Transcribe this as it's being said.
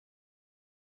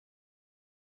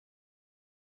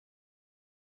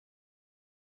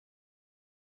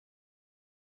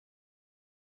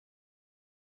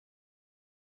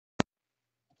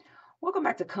Welcome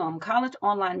back to C.O.M.E, College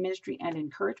Online Ministry and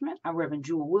Encouragement. I'm Reverend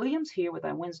Jewel Williams here with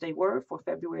our Wednesday word for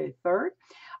February 3rd.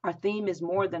 Our theme is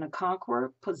More Than a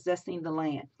Conqueror, Possessing the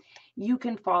Land. You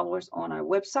can follow us on our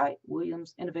website,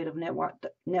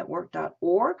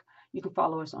 williamsinnovativenetwork.org. You can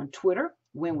follow us on Twitter,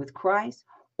 Win with Christ,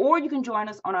 or you can join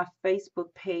us on our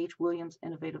Facebook page, Williams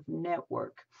Innovative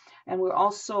Network. And we're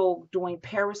also doing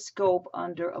Periscope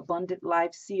under Abundant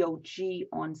Life COG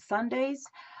on Sundays.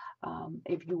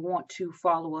 If you want to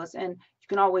follow us, and you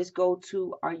can always go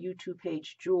to our YouTube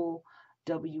page, Jewel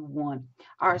W.I.N.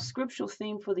 Our scriptural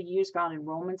theme for the year is found in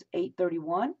Romans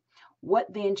 8:31.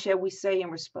 What then shall we say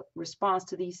in response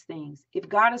to these things? If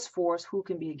God is for us, who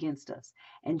can be against us?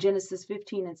 And Genesis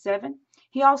 15:7,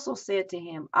 he also said to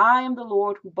him, I am the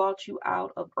Lord who brought you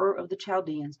out of Ur of the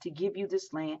Chaldeans to give you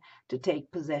this land to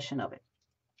take possession of it.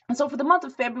 And so for the month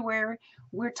of February,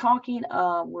 we're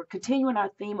continuing our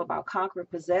theme about conquer and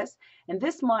possess. And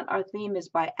this month, our theme is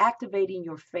by activating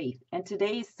your faith. And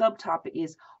today's subtopic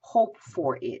is hope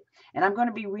for it. And I'm going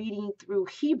to be reading through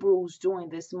Hebrews during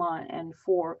this month and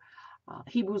for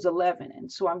Hebrews 11.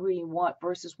 And so I'm reading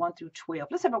verses 1 through 12.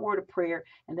 Let's have a word of prayer,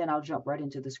 and then I'll jump right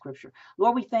into the scripture.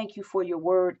 Lord, we thank you for your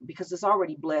word because it's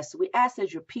already blessed. So we ask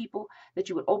as your people that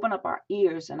you would open up our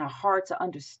ears and our heart to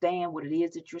understand what it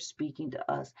is that you're speaking to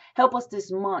us. Help us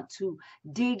this month to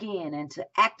dig in and to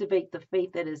activate the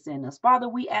faith that is in us. Father,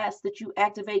 we ask that you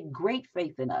activate great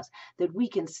faith in us, that we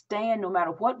can stand no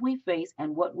matter what we face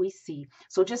and what we see.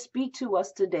 So just speak to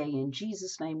us today. In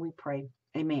Jesus' name we pray.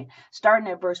 Amen. Starting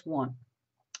at verse 1.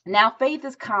 Now faith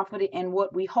is confident in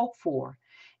what we hope for,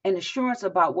 and assurance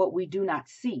about what we do not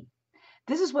see.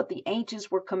 This is what the ancients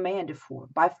were commanded for.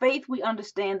 By faith, we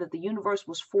understand that the universe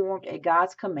was formed at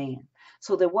God's command,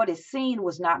 so that what is seen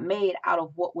was not made out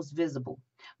of what was visible.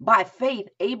 By faith,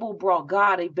 Abel brought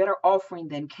God a better offering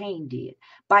than Cain did.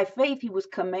 By faith, he was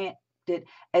commended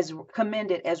as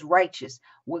righteous,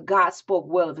 where God spoke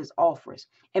well of his offers.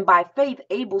 And by faith,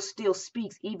 Abel still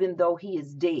speaks even though he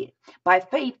is dead. By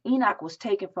faith, Enoch was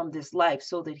taken from this life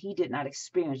so that he did not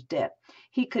experience death.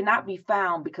 He could not be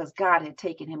found because God had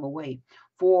taken him away.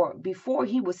 For before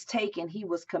he was taken, he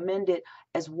was commended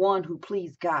as one who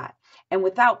pleased God. And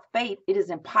without faith, it is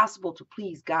impossible to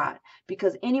please God,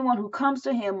 because anyone who comes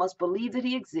to him must believe that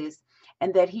he exists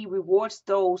and that he rewards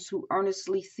those who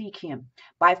earnestly seek him.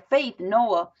 By faith,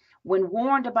 Noah, when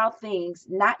warned about things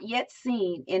not yet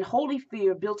seen, in holy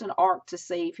fear built an ark to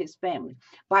save his family.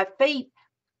 By faith,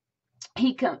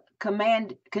 he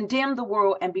condemned the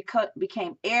world and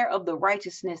became heir of the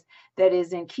righteousness that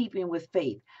is in keeping with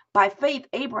faith. By faith,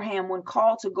 Abraham, when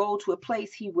called to go to a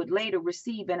place he would later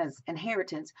receive as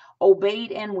inheritance,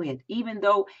 obeyed and went, even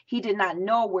though he did not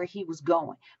know where he was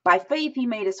going. By faith, he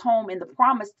made his home in the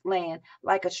promised land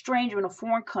like a stranger in a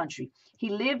foreign country. He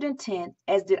lived in tents,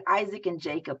 as did Isaac and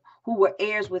Jacob, who were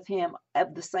heirs with him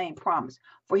of the same promise.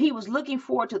 For he was looking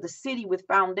forward to the city with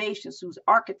foundations, whose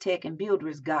architect and builder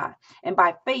is God. And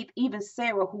by faith, even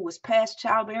Sarah, who was past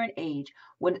childbearing age,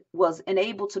 was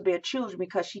enabled to bear children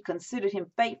because she considered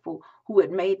him faithful who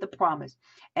had made the promise.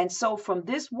 And so from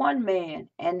this one man,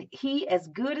 and he as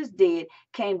good as dead,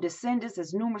 came descendants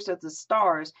as numerous as the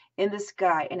stars in the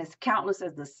sky and as countless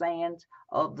as the sands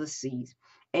of the seas.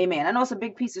 Amen. I know it's a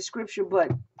big piece of scripture, but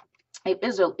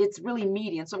it's really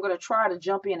meaty, and so I'm going to try to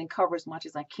jump in and cover as much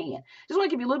as I can. Just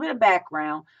want to give you a little bit of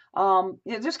background.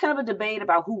 There's kind of a debate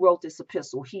about who wrote this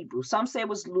epistle, Hebrew. Some say it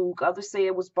was Luke, others say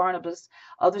it was Barnabas,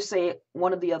 others say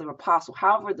one of the other apostles.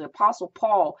 However, the apostle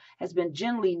Paul has been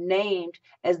generally named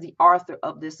as the author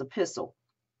of this epistle.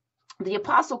 The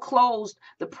apostle closed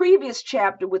the previous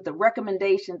chapter with the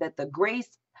recommendation that the grace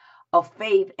of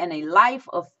faith and a life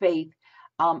of faith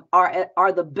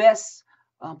are the best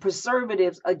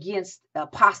preservatives against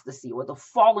apostasy or the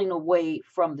falling away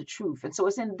from the truth. And so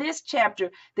it's in this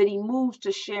chapter that he moves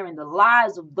to sharing the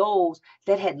lives of those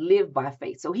that had lived by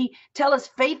faith. So he tells us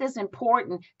faith is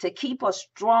important to keep us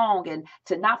strong and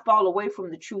to not fall away from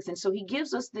the truth. And so he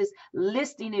gives us this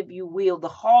listing, if you will, the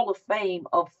hall of fame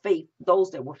of faith,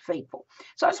 those that were faithful.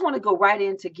 So I just want to go right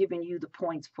into giving you the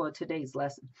points for today's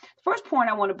lesson. The first point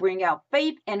I want to bring out,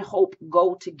 faith and hope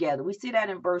go together. We see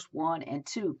that in verse 1 and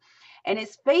 2. And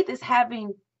its faith is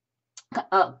having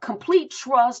a complete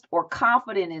trust or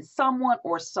confidence in someone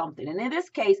or something. And in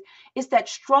this case, it's that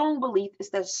strong belief,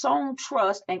 it's that strong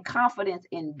trust and confidence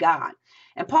in God.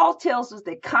 And Paul tells us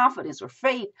that confidence or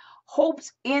faith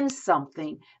hopes in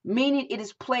something, meaning it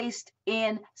is placed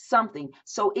in something.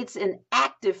 So it's an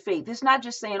active faith. It's not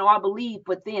just saying, oh, I believe,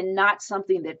 but then not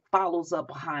something that follows up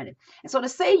behind it. And so to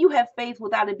say you have faith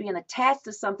without it being attached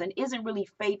to something isn't really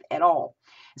faith at all.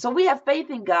 So we have faith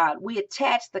in God. We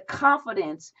attach the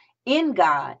confidence in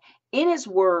God, in his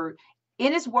word,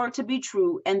 in its word to be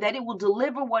true, and that it will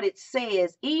deliver what it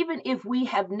says, even if we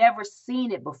have never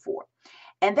seen it before.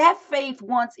 And that faith,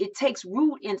 once it takes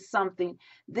root in something,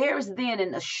 there's then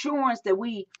an assurance that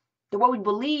what we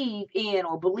believe in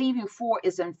or believing for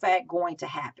is in fact going to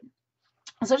happen.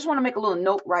 So I just want to make a little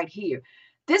note right here.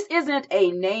 This isn't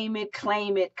a name it,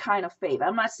 claim it kind of faith.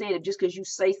 I'm not saying that just because you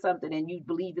say something and you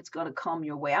believe it's going to come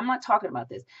your way. I'm not talking about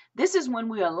this. This is when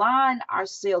we align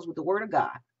ourselves with the Word of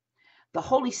God, the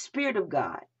Holy Spirit of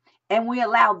God, and we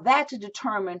allow that to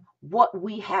determine what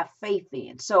we have faith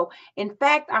in. So, in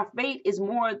fact, our faith is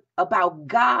more about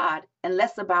God and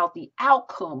less about the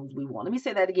outcomes we want. Let me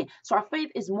say that again. So, our faith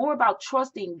is more about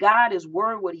trusting God, His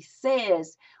word, what He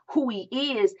says, who He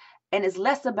is, and it's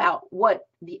less about what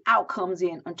the outcomes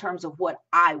in terms of what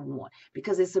I want,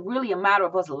 because it's really a matter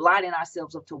of us lining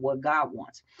ourselves up to what God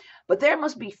wants. But there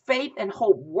must be faith and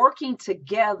hope working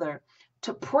together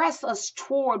to press us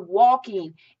toward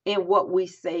walking in what we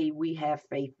say we have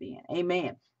faith in.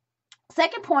 Amen.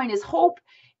 Second point is hope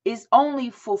is only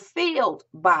fulfilled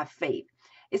by faith.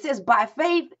 It says by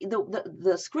faith,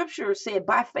 the scripture said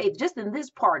by faith, just in this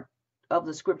part of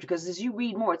the scripture, because as you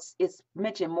read more, it's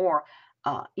mentioned more,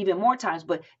 even more times,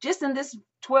 but just in this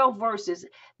 12 verses,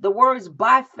 the words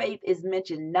by faith is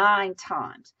mentioned 9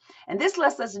 times. And this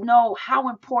lets us know how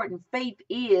important faith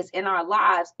is in our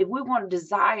lives if we want to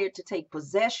desire to take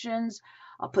possessions,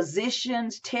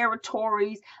 positions,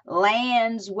 territories,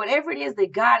 lands, whatever it is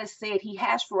that God has said He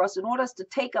has for us. In order to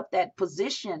take up that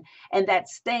position and that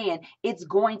stand, it's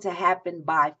going to happen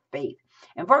by faith.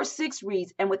 And verse 6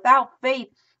 reads, and without faith,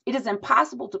 it is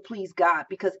impossible to please God,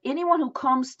 because anyone who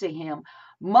comes to Him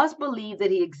must believe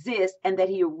that He exists and that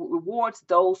He rewards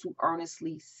those who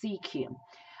earnestly seek Him.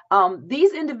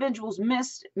 These individuals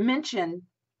mentioned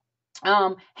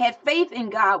had faith in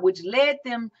God, which led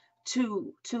them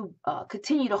to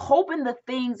continue to hope in the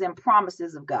things and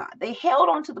promises of God. They held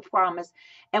on to the promise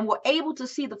and were able to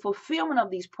see the fulfillment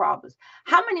of these promises.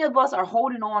 How many of us are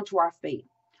holding on to our faith?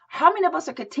 How many of us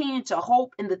are continuing to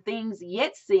hope in the things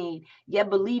yet seen, yet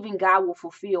believing God will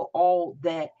fulfill all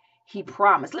that He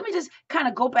promised? Let me just kind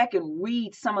of go back and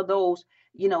read some of those,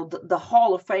 the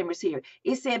Hall of Famers here.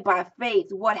 It said by faith,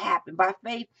 what happened? By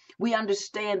faith, we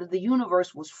understand that the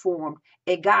universe was formed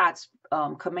at God's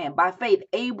command. By faith,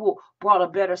 Abel brought a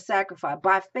better sacrifice.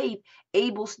 By faith,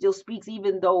 Abel still speaks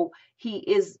even though he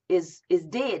is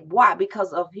dead. Why?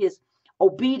 Because of his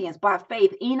obedience. By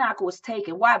faith, Enoch was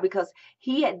taken. Why? Because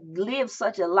he had lived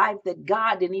such a life that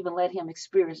God didn't even let him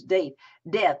experience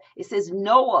death. It says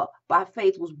Noah, by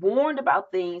faith, was warned about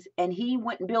things, and he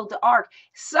went and built the ark,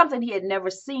 something he had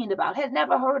never seen about, had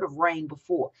never heard of rain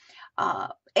before.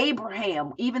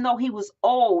 Abraham, even though he was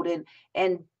old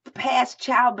and past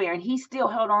childbearing, he still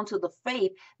held on to the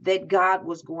faith that God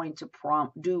was going to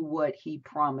do what He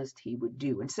promised He would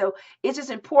do. And so it's just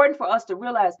important for us to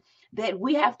realize that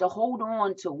we have to hold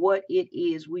on to what it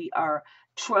is we are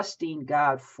trusting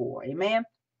God for. Amen.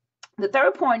 The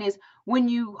third point is when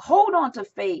you hold on to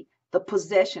faith, the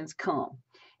possessions come.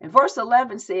 And verse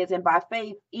 11 says, and by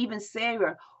faith, even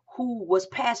Sarah, who was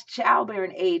past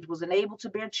childbearing age, was unable to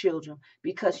bear children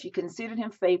because she considered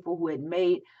him faithful who had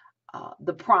made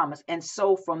the promise. And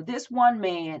so from this one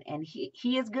man, and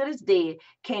he as good as dead,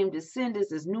 came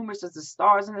descendants as numerous as the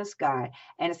stars in the sky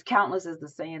and as countless as the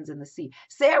sands in the sea.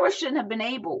 Sarah shouldn't have been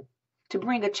able to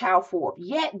bring a child forth,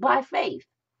 yet by faith,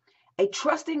 a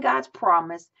trust in God's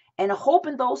promise and a hope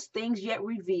in those things yet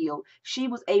revealed, she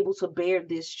was able to bear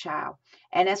this child.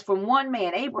 And as from one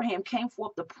man, Abraham, came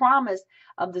forth the promise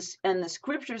of this, and the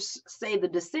scriptures say the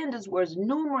descendants were as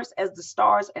numerous as the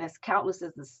stars and as countless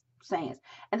as the sands.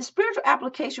 And the spiritual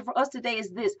application for us today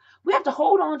is this: we have to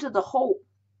hold on to the hope,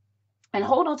 and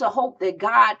hold on to hope that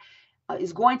God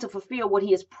is going to fulfill what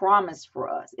He has promised for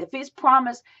us. If His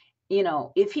promise,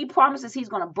 if He promises He's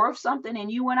going to birth something in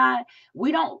you and I,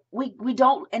 we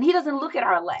don't, and He doesn't look at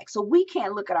our lack. So we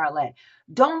can't look at our lack.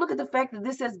 Don't look at the fact that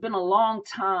this has been a long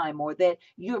time, or that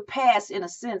you're past, in a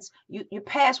sense, you're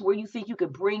past where you think you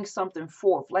could bring something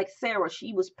forth. Like Sarah,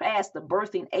 she was past the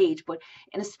birthing age. But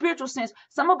in a spiritual sense,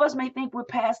 some of us may think we're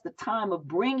past the time of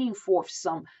bringing forth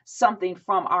something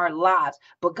from our lives.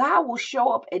 But God will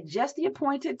show up at just the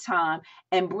appointed time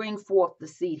and bring forth the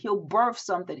seed. He'll birth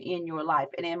something in your life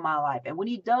and in my life. And when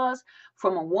He does,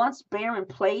 from a once barren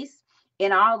place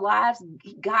in our lives,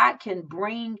 God can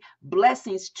bring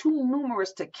blessings too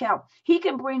numerous to count. He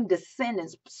can bring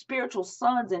descendants, spiritual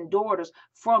sons and daughters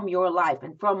from your life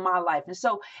and from my life. And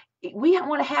so we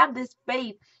want to have this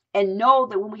faith and know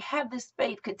that when we have this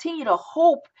faith, continue to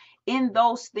hope in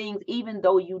those things, even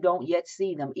though you don't yet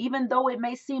see them, even though it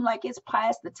may seem like it's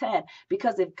past the time,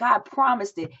 because if God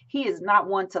promised it, he is not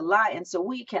one to lie. And so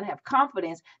we can have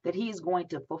confidence that he is going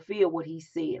to fulfill what he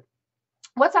said.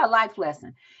 What's our life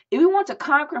lesson? If we want to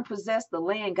conquer and possess the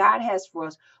land God has for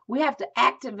us, we have to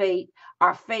activate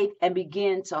our faith and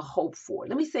begin to hope for it.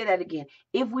 Let me say that again.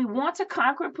 If we want to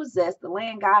conquer and possess the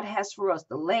land God has for us,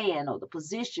 the land or the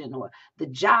position or the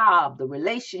job, the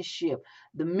relationship,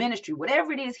 the ministry,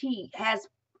 whatever it is he has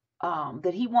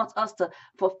that he wants us to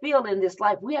fulfill in this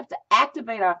life, we have to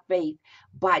activate our faith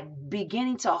by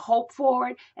beginning to hope for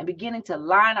it and beginning to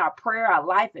line our prayer, our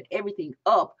life, and everything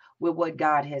up with what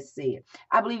God has said.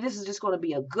 I believe this is just going to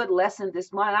be a good lesson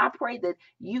this month. I pray that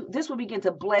this will begin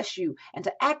to bless you and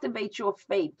to activate your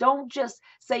faith. Don't just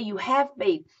say you have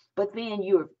faith, but then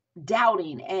you're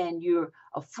doubting and you're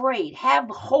afraid. Have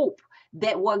hope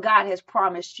that what God has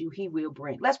promised you, he will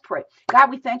bring. Let's pray. God,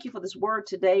 we thank you for this word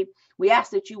today. We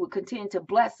ask that you would continue to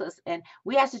bless us, and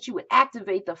we ask that you would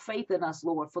activate the faith in us,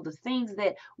 Lord, for the things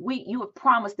that you have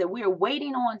promised that we are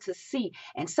waiting on to see.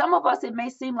 And some of us, it may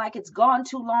seem like it's gone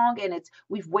too long and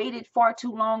we've waited far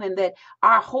too long, and that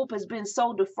our hope has been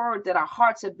so deferred that our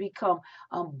hearts have become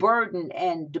burdened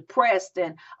and depressed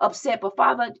and upset. But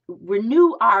Father,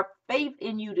 renew our faith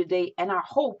in you today and our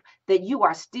hope that you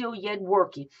are still yet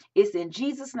working. It's in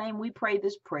Jesus' name we pray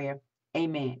this prayer.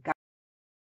 Amen.